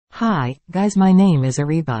Hi, guys, my name is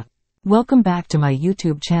Ariba. Welcome back to my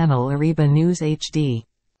YouTube channel Ariba News HD.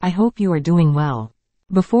 I hope you are doing well.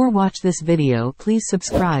 Before watch this video, please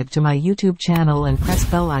subscribe to my YouTube channel and press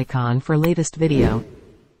bell icon for latest video.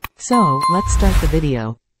 So, let's start the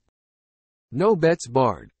video. No bets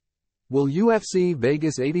barred. Will UFC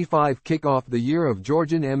Vegas 85 kick off the year of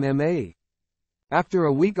Georgian MMA? After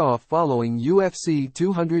a week off following UFC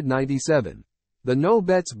 297, the No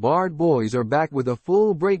Bets Barred boys are back with a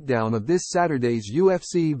full breakdown of this Saturday's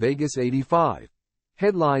UFC Vegas 85,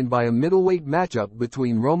 headlined by a middleweight matchup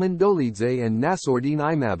between Roman Dolidze and Nassourdine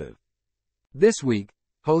Imavov. This week,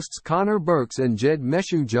 hosts Connor Burks and Jed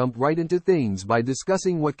Meshew jump right into things by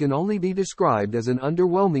discussing what can only be described as an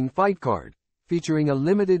underwhelming fight card, featuring a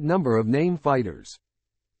limited number of name fighters.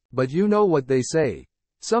 But you know what they say.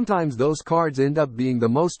 Sometimes those cards end up being the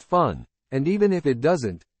most fun, and even if it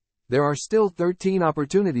doesn't, there are still 13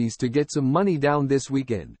 opportunities to get some money down this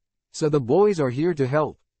weekend, so the boys are here to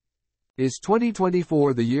help. Is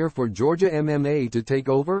 2024 the year for Georgia MMA to take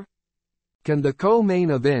over? Can the co-main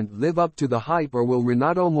event live up to the hype, or will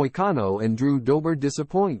Renato Moicano and Drew Dober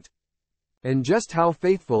disappoint? And just how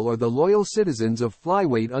faithful are the loyal citizens of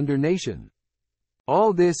Flyweight Under Nation?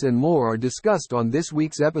 All this and more are discussed on this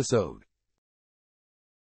week's episode.